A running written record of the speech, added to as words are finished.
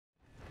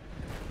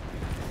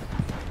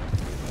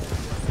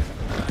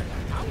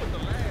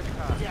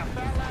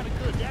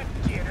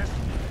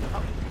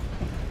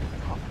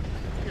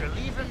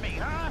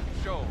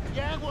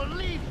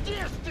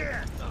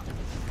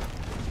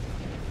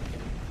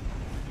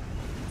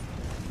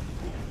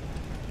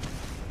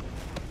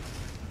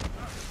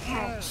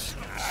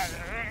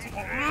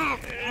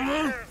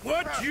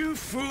you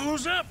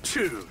fools up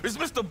to? It's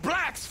Mr.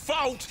 Black's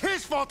fault!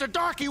 His fault, the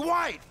darky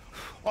white!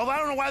 Although I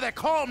don't know why they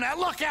call him that.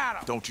 Look at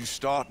him! Don't you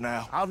start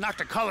now. I'll knock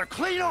the color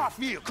clean off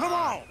you. Come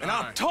on! And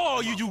I'll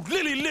tar you, you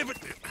lily-livered...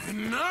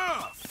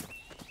 Enough!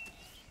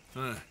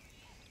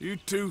 You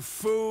two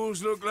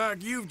fools look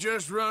like you've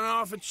just run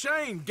off a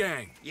chain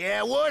gang.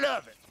 Yeah, what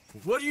of it?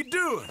 What are you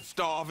doing?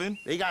 Starving.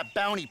 They got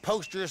bounty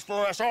posters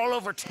for us all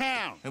over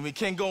town. And we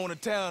can't go into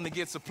town to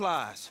get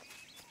supplies.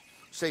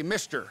 Say,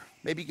 mister,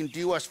 maybe you can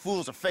do us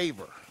fools a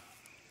favor.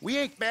 We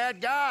ain't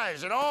bad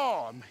guys at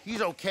all.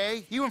 He's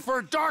okay, even for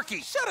a darky.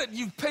 Shut it,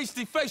 you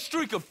pasty-faced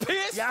streak of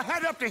piss! Yeah, I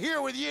had up to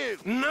here with you.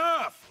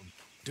 Enough!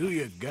 Do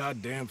you a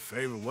goddamn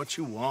favor what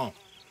you want.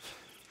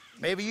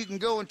 Maybe you can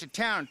go into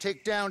town and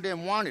take down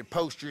them wanted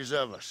posters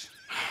of us.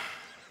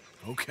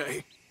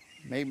 Okay.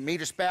 Maybe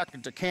meet us back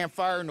at the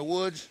campfire in the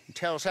woods and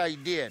tell us how you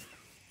did.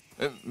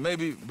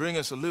 Maybe bring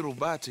us a little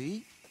bite to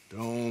eat.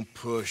 Don't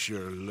push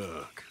your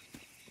luck.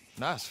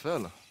 Nice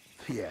fella.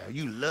 Yeah,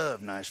 you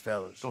love nice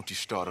fellas. Don't you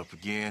start up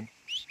again.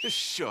 Just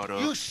shut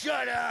up. You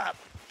shut up!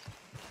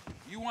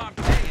 You want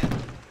paying?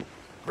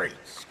 Great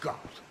Scott.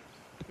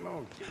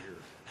 Oh, dear.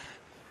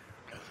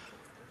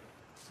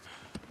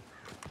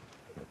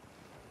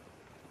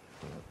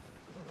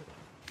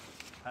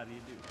 How do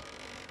you do?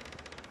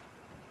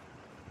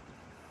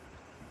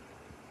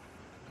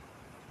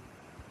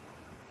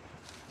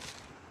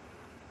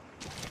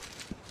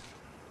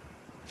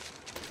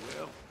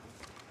 Well,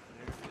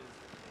 there it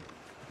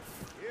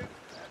is. Yep,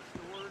 that's the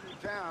word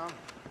in town.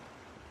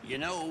 You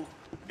know,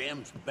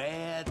 them's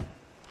bad.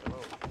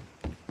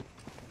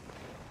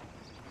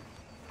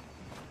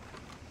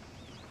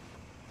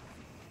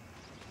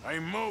 Hey,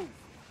 move.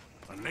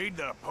 I need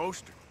that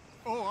poster.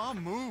 Oh, I'll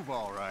move,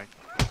 all right.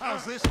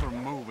 How's this for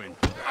moving?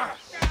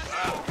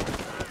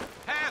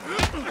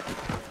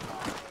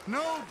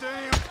 No,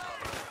 damn.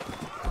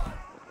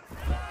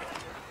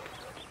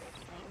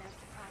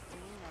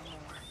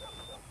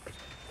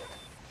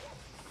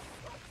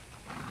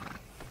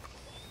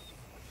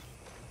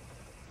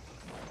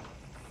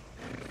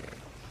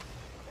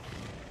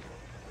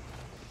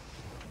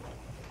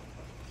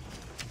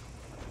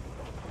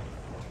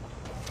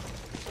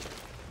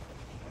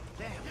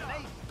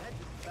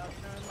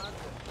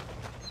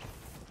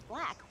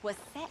 Black was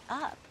set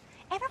up.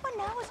 Everyone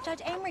knows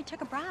Judge Amory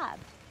took a bribe.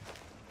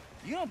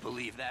 You don't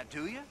believe that,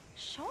 do you?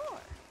 Sure.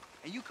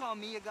 And you call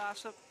me a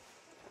gossip?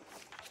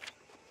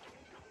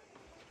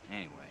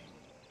 Anyway.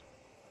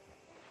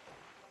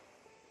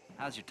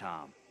 How's your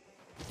Tom?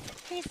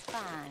 He's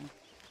fine.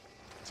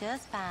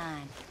 Just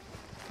fine.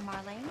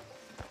 Marlene?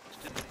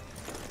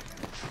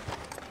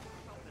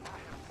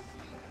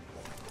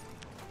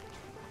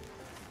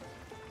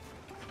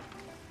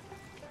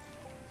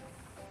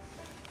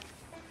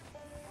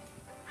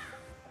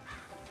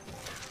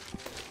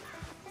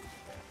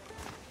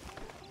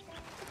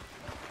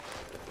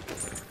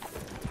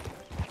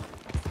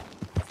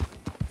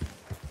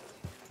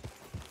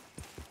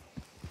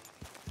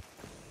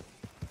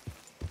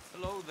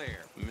 Hello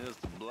there,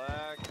 Mr.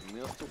 Black and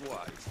Mr.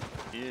 White.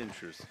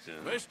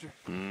 Interesting. Mister,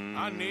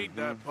 I need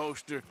that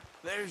poster.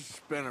 There's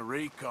been a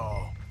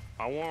recall.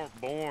 I weren't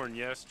born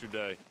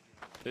yesterday.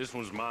 This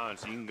one's mine,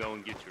 so you can go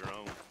and get your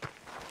own.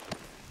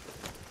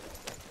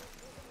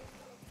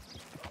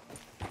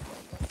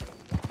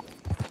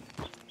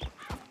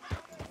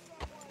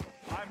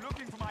 I'm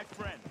looking for my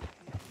friend.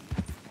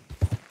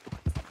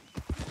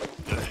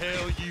 The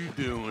hell you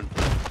doing?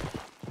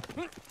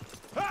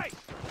 Hey!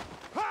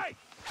 Hey!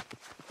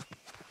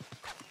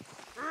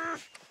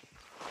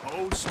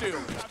 Hold still,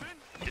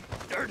 you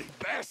dirty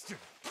bastard!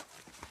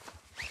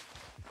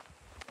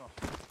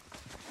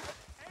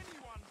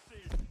 Anyone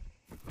see?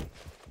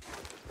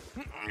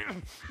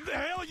 The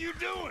hell you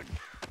doing?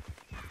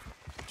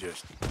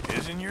 Just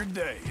isn't your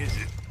day, is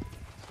it?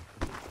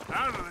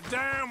 Out of the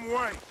damn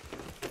way!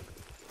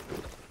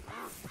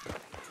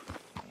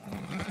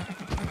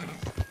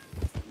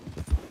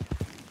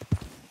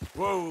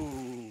 Whoa,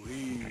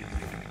 easy.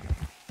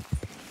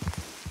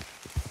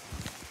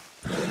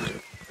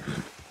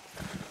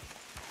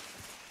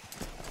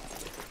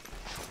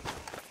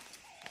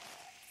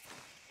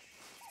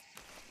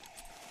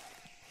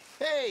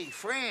 Hey,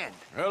 friend.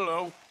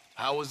 Hello.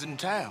 How was it in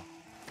town?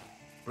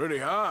 Pretty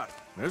hot.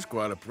 There's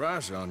quite a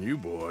price on you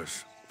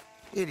boys.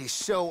 It is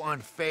so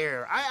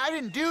unfair. I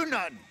didn't do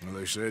nothing. Well,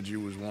 they said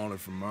you was wanted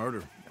for murder.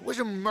 It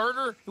wasn't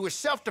murder. It was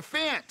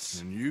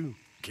self-defense. And you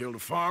killed a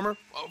farmer?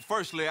 Well,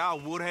 firstly, I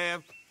would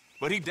have,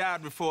 but he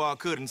died before I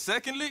could. And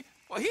secondly,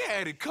 well, he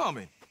had it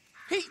coming.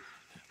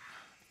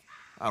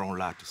 I don't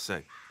like to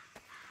say.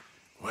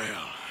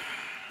 Well...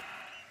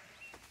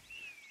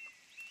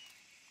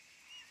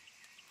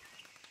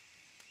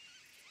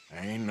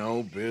 ain't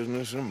no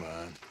business of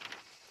mine.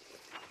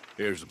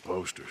 Here's the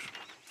posters.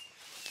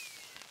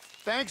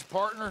 Thanks,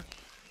 partner.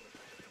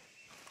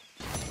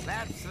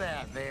 That's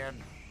that,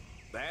 then.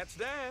 That's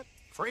that.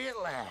 Free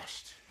at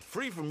last.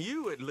 Free from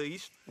you, at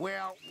least.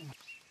 Well...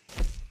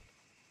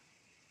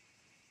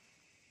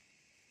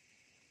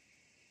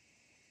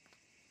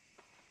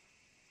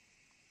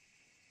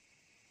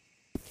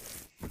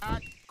 I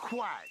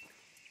quiet.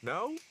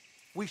 No?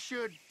 We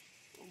should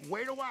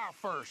wait a while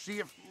first, see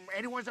if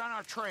anyone's on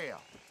our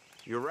trail.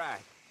 You're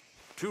right.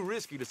 Too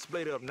risky to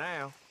split up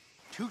now.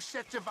 2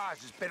 sets of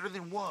eyes is better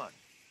than 1.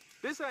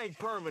 This ain't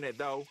permanent,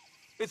 though.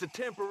 It's a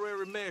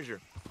temporary measure.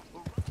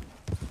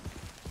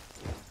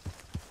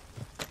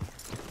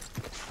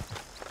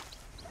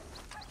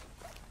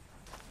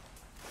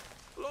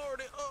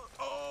 Lordy,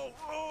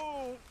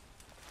 oh!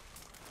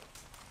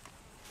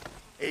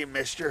 Hey,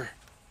 mister.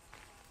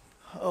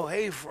 Oh,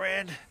 hey,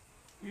 friend.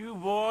 You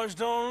boys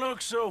don't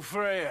look so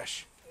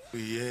fresh.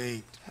 We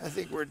ain't. I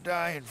think we're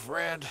dying,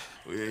 friend.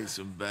 We ate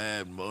some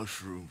bad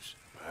mushrooms.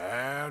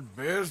 Bad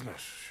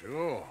business,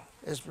 sure.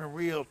 It's been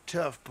real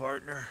tough,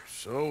 partner.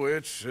 So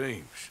it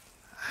seems.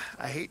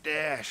 I hate to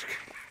ask,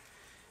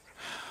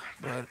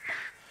 but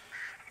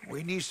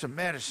we need some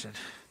medicine.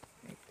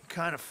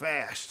 Kind of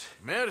fast.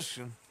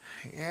 Medicine?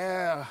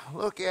 Yeah,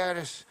 look at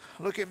us.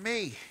 Look at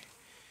me.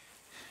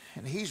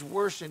 And he's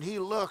worse than he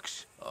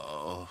looks.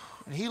 Oh.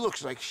 And he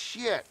looks like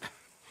shit.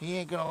 He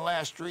ain't gonna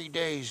last 3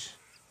 days.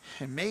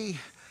 And me,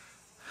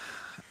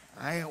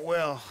 I ain't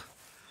well.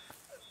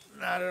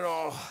 Not at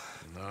all.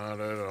 Not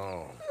at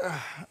all.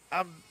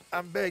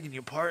 I'm begging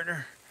you,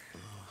 partner.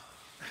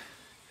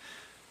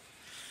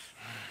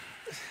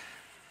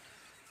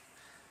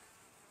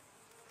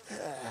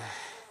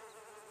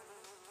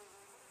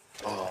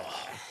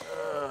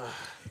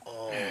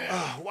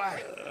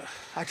 Why?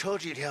 I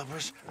told you it'd help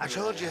us. I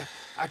told you,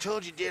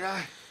 did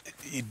I?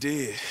 You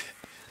did.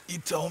 You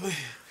told me.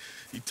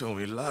 You told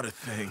me a lot of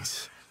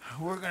things.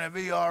 We're gonna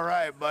be all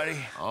right, buddy.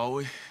 Are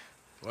we?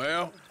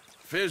 Well,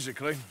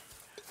 physically.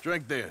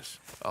 Drink this.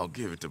 I'll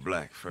give it to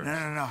Black first.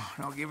 No.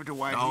 Don't give it to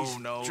White.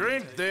 No.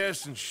 Drink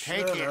this and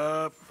Take shut it.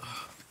 up.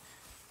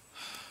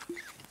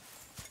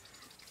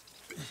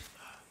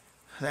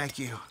 Thank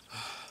you.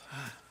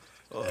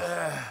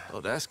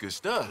 Oh, that's good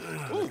stuff.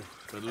 Ooh.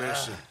 But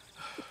listen,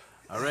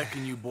 I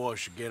reckon you boys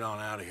should get on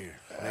out of here.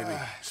 Maybe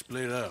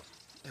split up.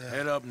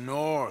 Head up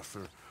north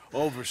or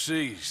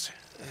overseas.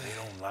 They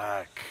don't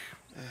like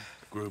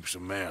groups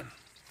of men.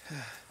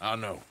 I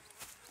know.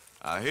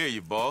 I hear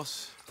you,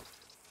 boss.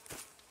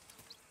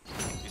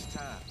 It's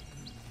time.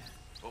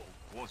 Oh,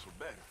 once we're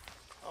better.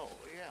 Oh,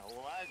 yeah,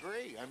 well, I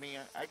agree. I mean,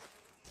 I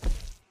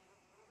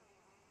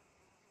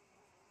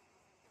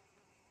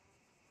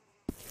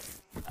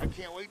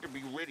can't wait to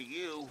be rid of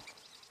you.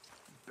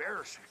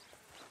 Embarrassing.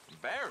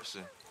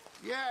 Embarrassing?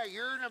 Yeah,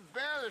 you're an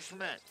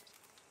embarrassment.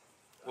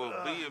 Well,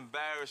 be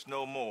embarrassed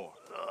no more.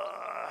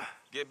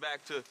 Get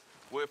back to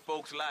where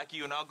folks like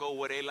you, and I'll go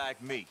where they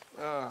like me.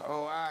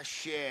 I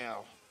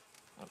shall.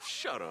 Oh,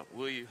 shut up,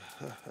 will you?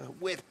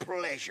 With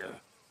pleasure.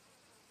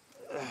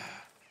 I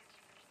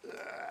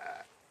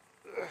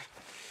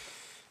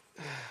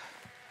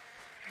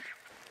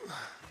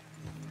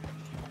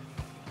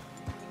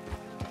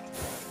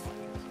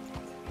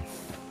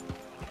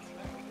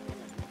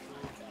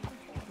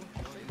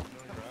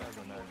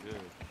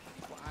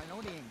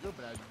know they ain't good,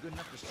 but I'm good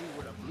enough to see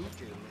what a blue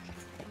jay looks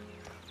like.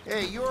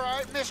 Hey, you all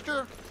right,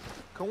 mister?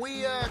 Can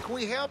we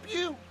help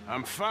you?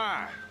 I'm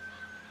fine.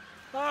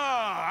 Oh,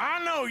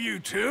 I know you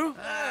two.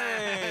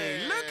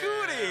 Hey, look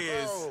who it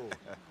is. Oh.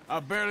 I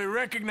barely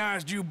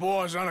recognized you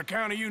boys on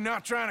account of you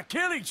not trying to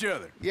kill each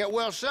other. Yeah,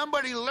 well,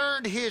 somebody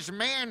learned his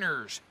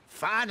manners.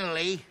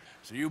 Finally.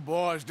 So you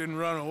boys didn't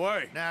run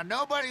away. Now,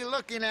 nobody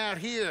looking out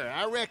here.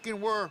 I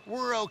reckon we're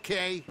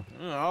okay.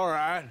 All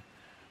right.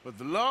 But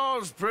the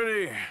law's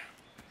pretty...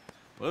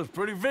 well, it's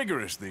pretty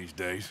vigorous these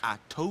days. I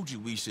told you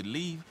we should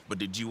leave, but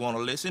did you want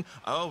to listen?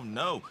 Oh,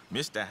 no.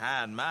 Mr.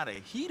 High and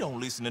Mighty, he don't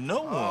listen to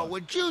no one. Oh,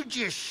 would you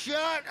just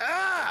shut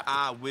up?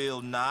 I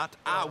will not.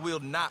 I will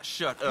not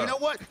shut up. You know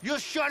what? You'll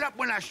shut up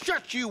when I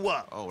shut you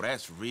up. Oh,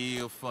 that's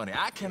real funny.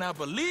 I cannot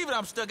believe it.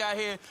 I'm stuck out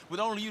here with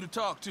only you to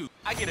talk to.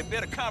 I get a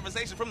better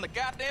conversation from the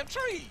goddamn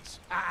trees.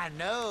 I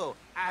know.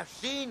 I've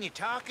seen you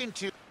talking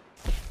to...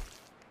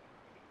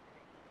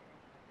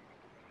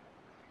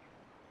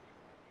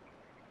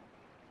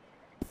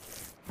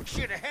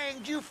 Should have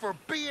hanged you for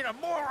being a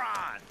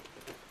moron.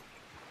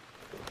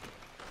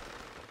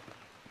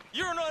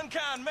 You're an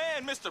unkind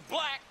man, Mr.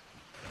 Black.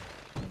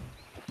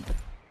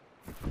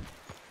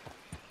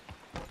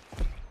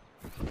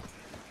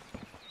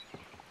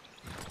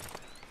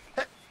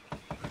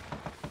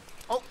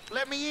 Oh,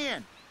 let me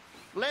in.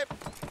 Let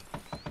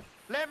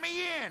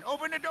me in.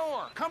 Open the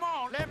door. Come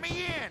on, let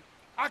me in.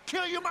 I'll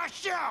kill you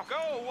myself.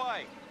 Go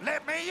away.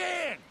 Let me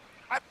in.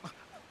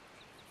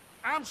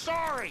 I'm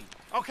sorry.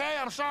 Okay,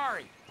 I'm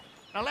sorry.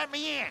 Now let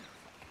me in.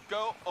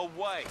 Go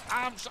away.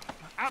 I'll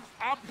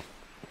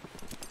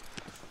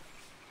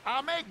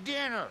make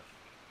dinner.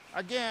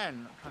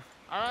 Again.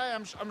 All right,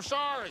 I'm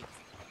sorry.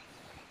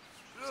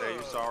 Say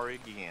you're sorry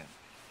again.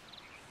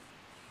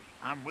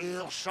 I'm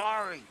real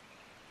sorry.